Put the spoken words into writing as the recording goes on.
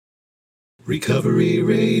Recovery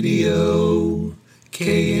Radio,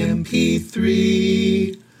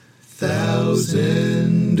 KMP3,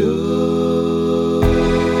 Thousand Oaks.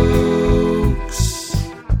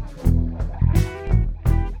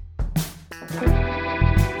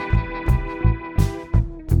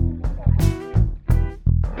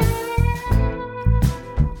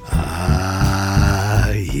 Ah,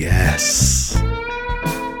 yes.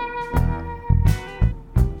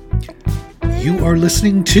 You are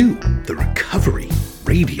listening to the Recovery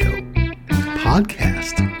Radio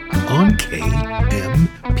podcast on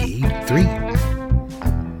KMP3.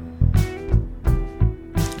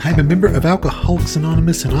 I'm a member of Alcoholics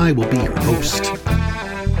Anonymous and I will be your host.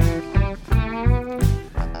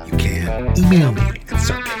 You can email me at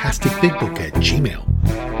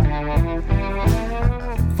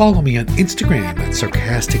sarcasticbigbook@gmail. Follow me on Instagram at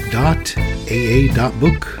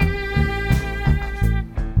sarcastic.aa.book.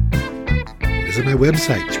 Visit my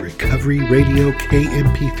website,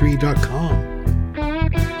 recoveryradiokmp3.com.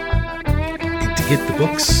 And to get the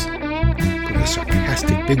books, go to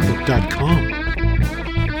sarcasticbigbook.com.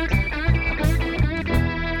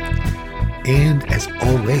 And as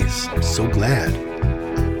always, I'm so glad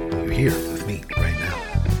you're here with me right now.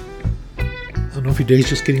 I don't know if your day's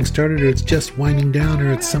just getting started, or it's just winding down,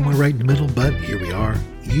 or it's somewhere right in the middle, but here we are,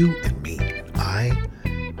 you and me.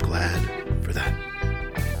 I'm glad for that.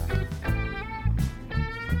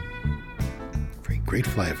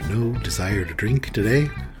 Grateful I have no desire to drink today.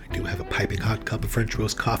 I do have a piping hot cup of French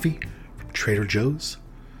roast coffee from Trader Joe's,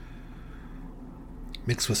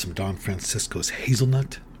 mixed with some Don Francisco's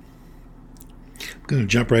hazelnut. I'm going to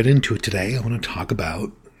jump right into it today. I want to talk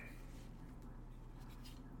about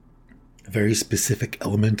a very specific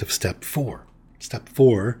element of Step 4. Step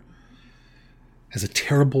 4 has a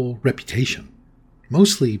terrible reputation,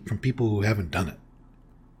 mostly from people who haven't done it.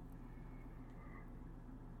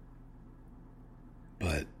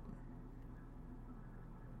 But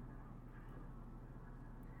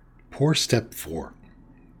poor Step 4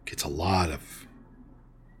 gets a lot of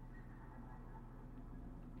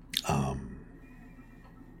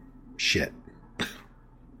shit.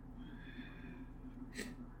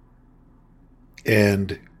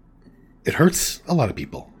 And it hurts a lot of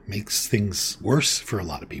people, makes things worse for a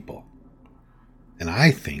lot of people. And I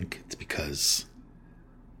think it's because,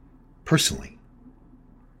 personally,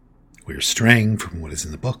 we're straying from what is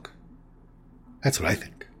in the book. That's what I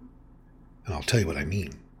think. And I'll tell you what I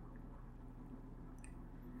mean.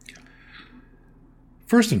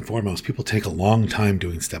 First and foremost, people take a long time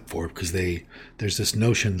doing Step 4 because there's this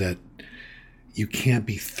notion that you can't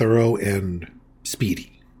be thorough and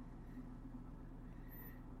speedy.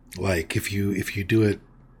 Like if you do it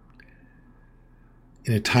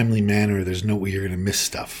in a timely manner, there's no way you're going to miss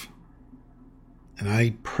stuff. And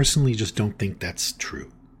I personally just don't think that's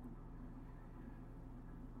true.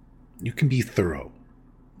 You can be thorough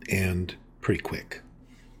and pretty quick.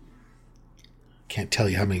 Can't tell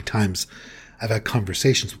you how many times I've had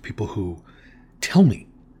conversations with people who tell me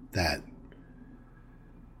that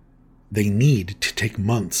they need to take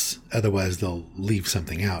months, otherwise they'll leave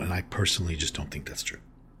something out, and I personally just don't think that's true.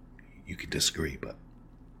 You can disagree, but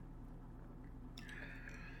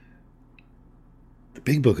the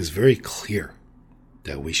Big Book is very clear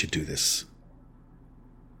that we should do this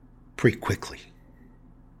pretty quickly.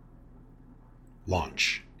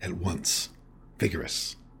 Launch at once.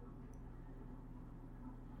 Vigorous.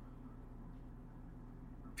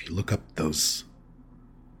 If you look up those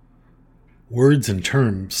words and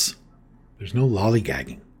terms, there's no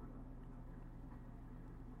lollygagging.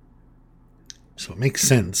 So it makes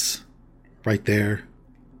sense right there,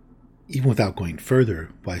 even without going further,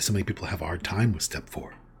 why so many people have a hard time with Step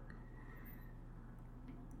 4.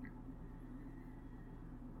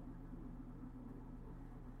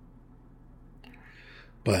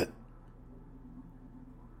 But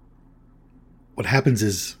what happens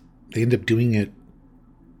is they end up doing it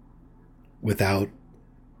without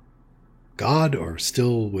God, or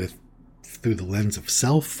still through the lens of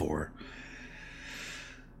self,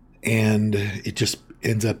 and it just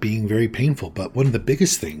ends up being very painful. But one of the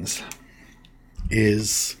biggest things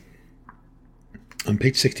is on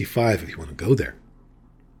page 65, if you want to go there.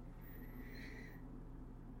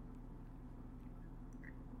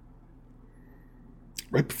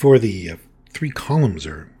 Right before the 3 columns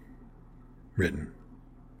are written.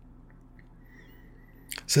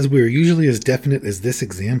 It says, we are usually as definite as this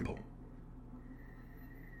example.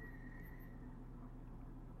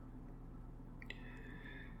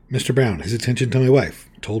 Mr. Brown, his attention to my wife.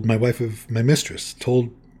 Told my wife of my mistress.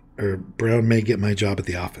 Brown may get my job at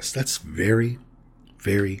the office. That's very,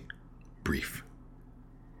 very brief.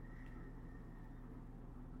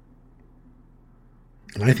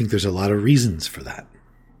 And I think there's a lot of reasons for that.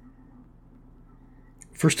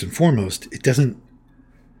 First and foremost, it doesn't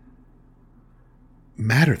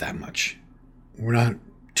matter that much. We're not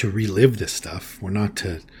to relive this stuff. We're not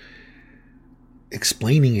to...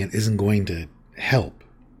 Explaining it isn't going to help.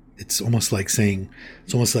 It's almost like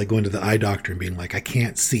going to the eye doctor and being like, I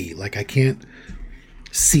can't see. Like, I can't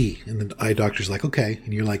see. And the eye doctor's like, okay.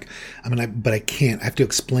 And you're like, but I can't. I have to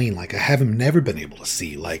explain. Like, I haven't never been able to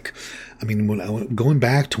see. Like, going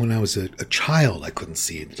back to when I was a child, I couldn't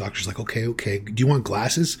see. The doctor's like, okay. Do you want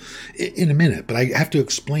glasses? In a minute. But I have to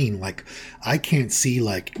explain, like, I can't see,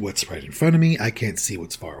 like, what's right in front of me. I can't see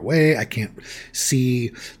what's far away. I can't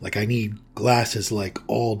see, like, I need glasses, like,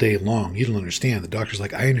 all day long. You don't understand. The doctor's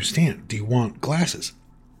like, I understand. Do you want glasses?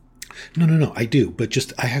 No, I do. But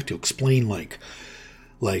just, I have to explain, like,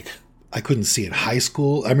 I couldn't see in high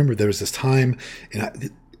school. I remember there was this time,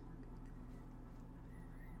 and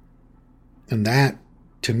that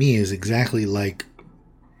to me is exactly like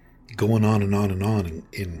going on and on and on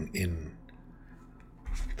in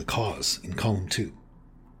the cause in column 2.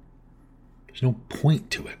 There's no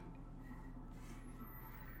point to it.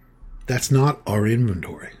 That's not our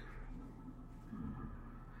inventory.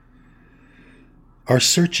 Our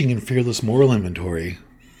searching and fearless moral inventory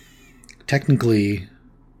technically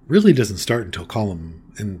really doesn't start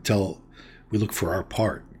until we look for our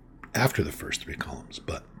part after the first 3 columns,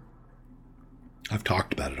 but I've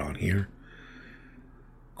talked about it on here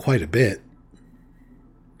quite a bit.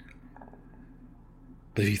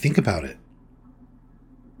 But if you think about it,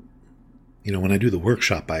 when I do the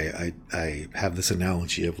workshop, I have this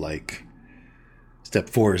analogy of like step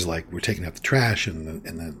 4 is like we're taking out the trash, and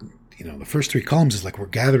then the first 3 columns is like we're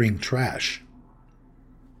gathering trash.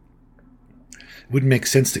 It wouldn't make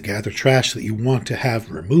sense to gather trash that you want to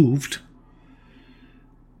have removed,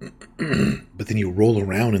 but then you roll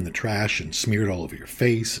around in the trash and smear it all over your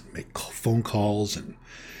face, and make phone calls and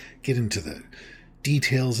get into the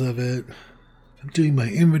details of it. I'm doing my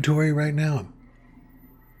inventory right now.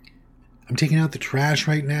 I'm taking out the trash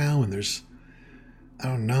right now, and there's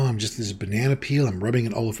a banana peel. I'm rubbing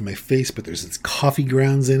it all over my face, but there's this coffee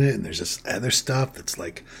grounds in it, and there's this other stuff that's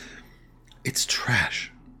like, it's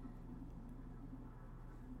trash.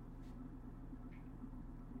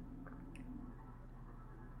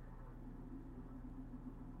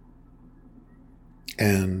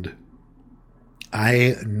 And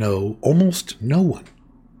I know almost no one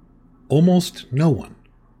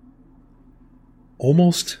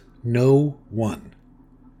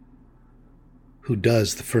who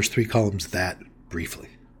does the first 3 columns that briefly.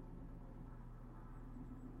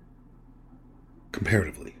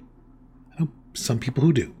 Comparatively. I know some people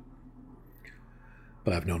who do.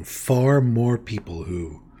 But I've known far more people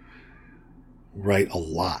who write a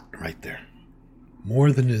lot right there.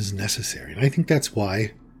 More than is necessary. And I think that's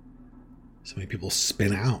why so many people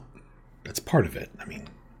spin out. That's part of it. It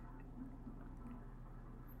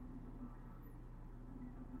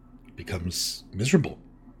becomes miserable.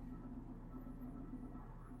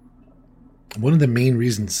 One of the main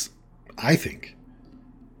reasons, I think,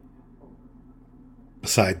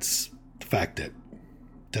 besides the fact that it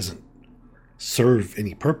doesn't serve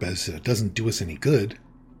any purpose and it doesn't do us any good,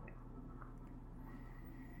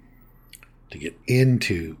 to get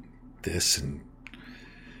into this and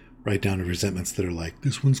write down resentments that are like,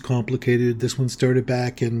 this one's complicated, this one started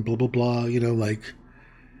back and blah, blah, blah.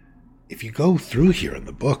 If you go through here in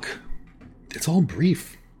the book, it's all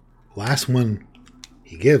brief. Last one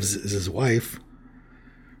he gives is his wife.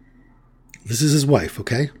 This is his wife,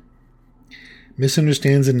 okay?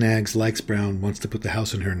 Misunderstands and nags, likes Brown, wants to put the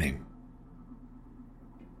house in her name.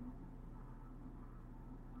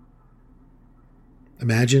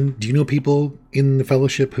 Imagine, do you know people in the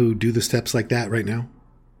fellowship who do the steps like that right now?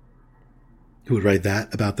 Who would write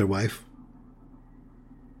that about their wife?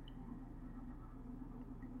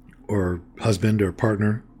 Or husband or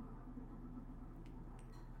partner?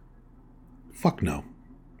 Fuck no.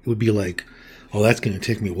 It would be like, oh, that's going to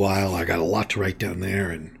take me a while. I got a lot to write down there,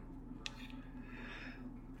 and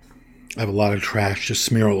I have a lot of trash just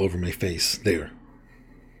smear all over my face there.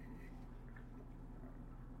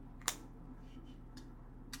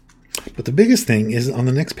 But the biggest thing is on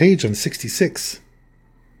the next page on 66.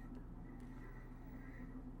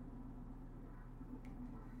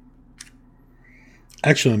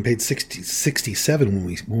 Actually, on page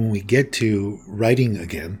 67, when we get to writing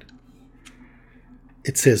again,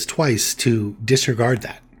 it says twice to disregard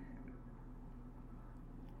that.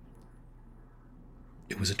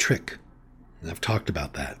 It was a trick. And I've talked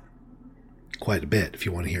about that quite a bit. If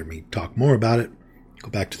you want to hear me talk more about it, go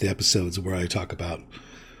back to the episodes where I talk about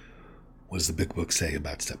what does the big book say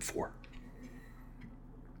about step 4.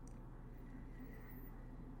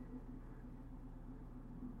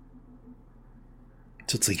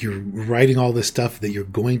 So it's like you're writing all this stuff that you're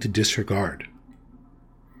going to disregard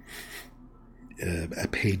a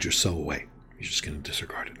page or so away. You're just going to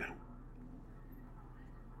disregard it now.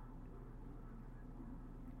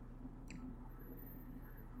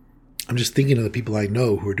 I'm just thinking of the people I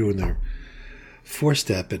know who are doing their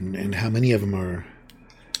 4-step and how many of them are...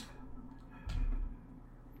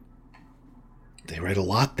 They write a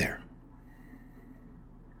lot there.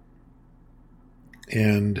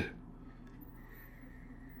 And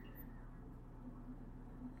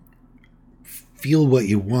feel what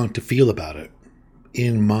you want to feel about it.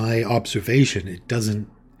 In my observation, it doesn't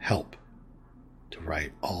help to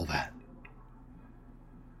write all that.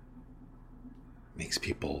 It makes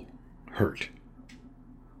people hurt.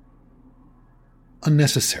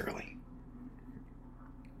 Unnecessarily.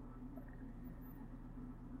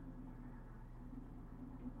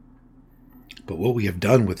 But what we have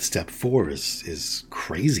done with step 4 is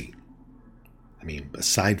crazy. I mean,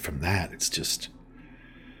 aside from that, it's just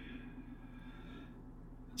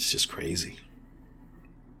crazy.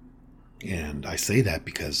 And I say that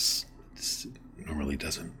because it normally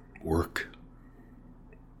doesn't work.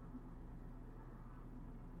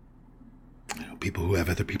 I know people who have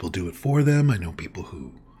other people do it for them. I know people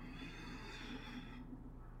who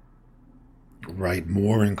write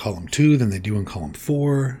more in column 2 than they do in column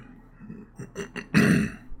 4.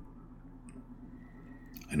 I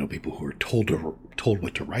know people who are told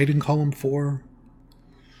what to write in column 4.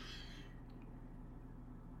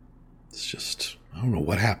 It's just, I don't know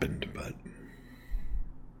what happened, but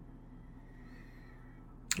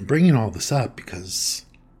I'm bringing all this up because,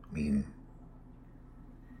 I mean,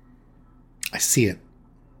 I see it.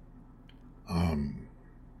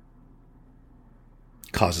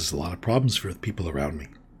 Causes a lot of problems for the people around me.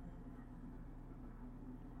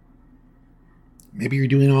 Maybe you're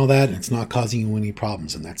doing all that and it's not causing you any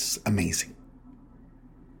problems, and that's amazing.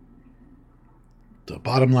 The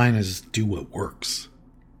bottom line is do what works.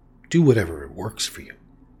 Do whatever works for you.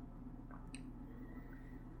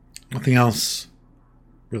 Nothing else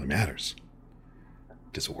really matters.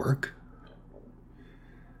 Does it work?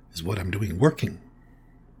 Is what I'm doing working?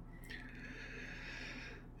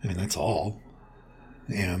 I mean, that's all.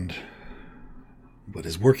 And what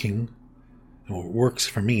is working and what works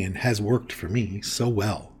for me and has worked for me so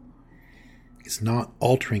well is not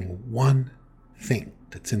altering one thing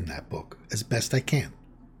that's in that book as best I can.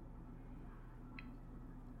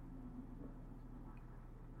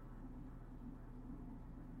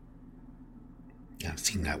 And I've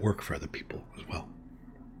seen that work for other people as well.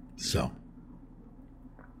 So,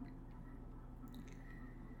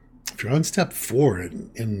 if you're on step 4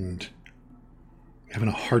 and having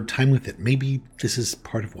a hard time with it, maybe this is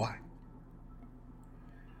part of why.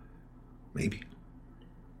 Maybe.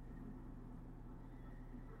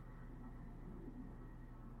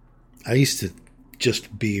 I used to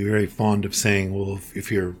just be very fond of saying, well,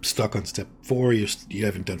 if you're stuck on step 4, you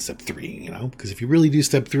haven't done step 3, you know? Because if you really do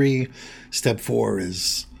step 3, step 4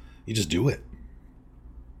 is, you just do it.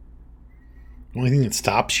 The only thing that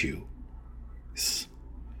stops you is,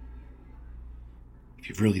 if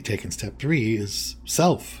you've really taken step 3, is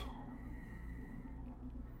self.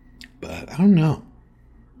 But I don't know.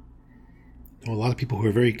 I know a lot of people who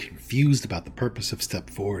are very confused about the purpose of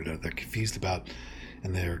step 4. They're confused about,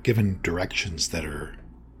 and they're given directions that are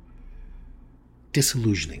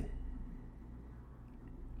disillusioning.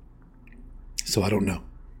 So I don't know.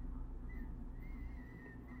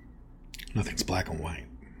 Nothing's black and white.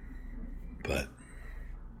 But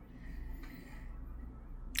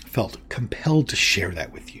I felt compelled to share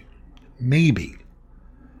that with you. Maybe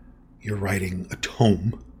you're writing a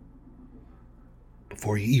tome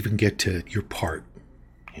before you even get to your part,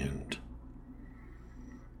 and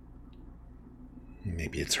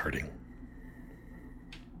maybe it's hurting.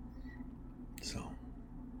 So,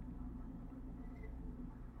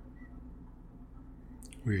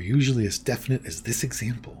 we're usually as definite as this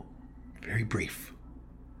example. Very brief.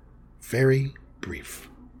 Very brief.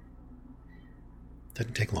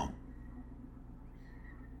 Doesn't take long.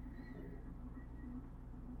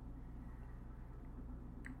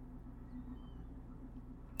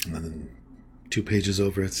 And then 2 pages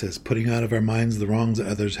over it says, putting out of our minds the wrongs that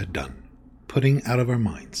others had done. Putting out of our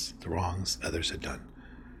minds the wrongs others had done.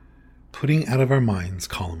 Putting out of our minds,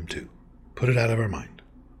 column 2. Put it out of our mind.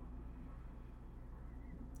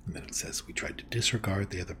 And then it says, we tried to disregard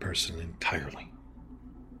the other person entirely.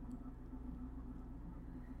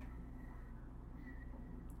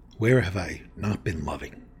 Where have I not been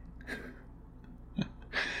loving?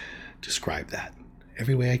 Describe that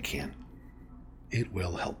every way I can. It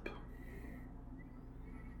will help.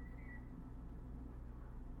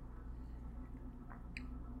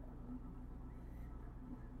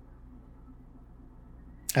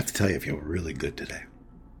 I have to tell you, I feel really good today.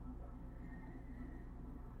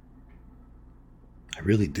 I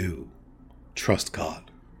really do trust God.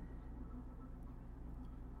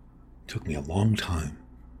 It took me a long time,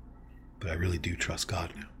 but I really do trust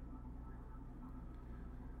God now.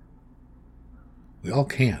 We all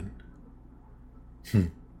can. We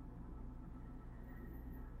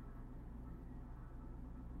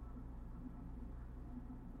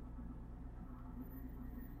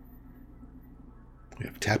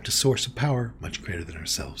have tapped a source of power much greater than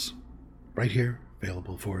ourselves. Right here,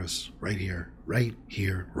 available for us, right here, right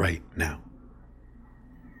now.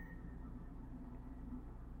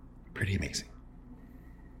 Pretty amazing.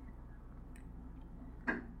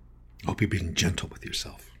 I hope you're being gentle with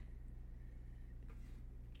yourself.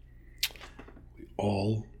 We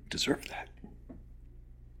all deserve that.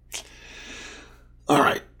 All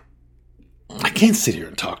right. I can't sit here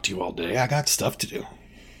and talk to you all day. I got stuff to do.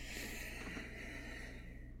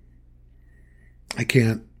 I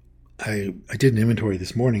can't. I did an inventory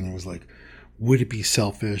this morning and was like, would it be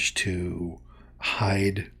selfish to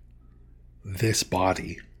hide this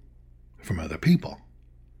body from other people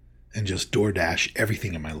and just DoorDash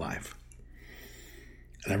everything in my life?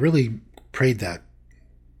 And I really prayed that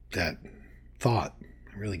thought.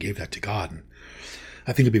 I really gave that to God. And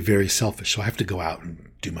I think it'd be very selfish. So I have to go out and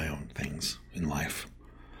do my own things in life.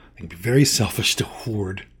 I think it'd be very selfish to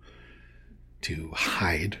hoard, to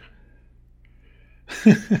hide.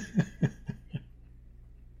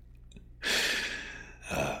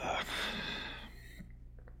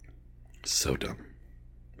 So dumb.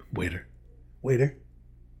 Waiter.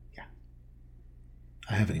 Yeah.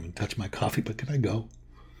 I haven't even touched my coffee, but can I go?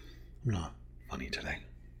 I'm not funny today.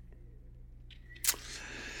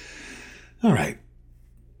 All right.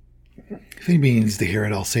 If anybody needs to hear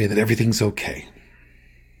it, I'll say that everything's okay.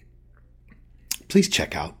 Please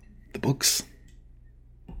check out the books.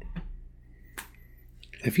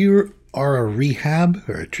 If you are a rehab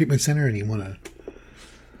or a treatment center and you want to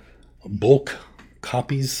bulk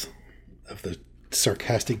copies of the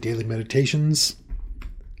Sarcastic Daily Meditations,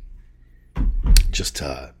 just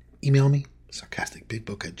email me,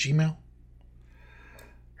 sarcasticbigbook@gmail.com,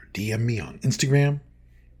 or DM me on Instagram,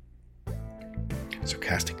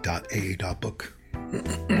 sarcastic.aa.book.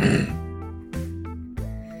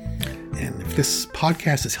 And if this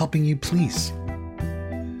podcast is helping you, please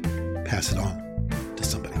pass it on to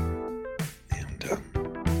somebody. And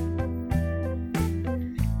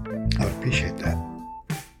I would appreciate that.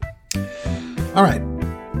 All right.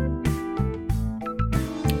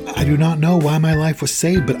 I do not know why my life was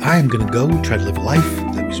saved, but I am going to go try to live a life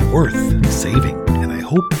that was worth saving. And I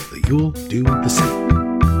hope that you'll do the same.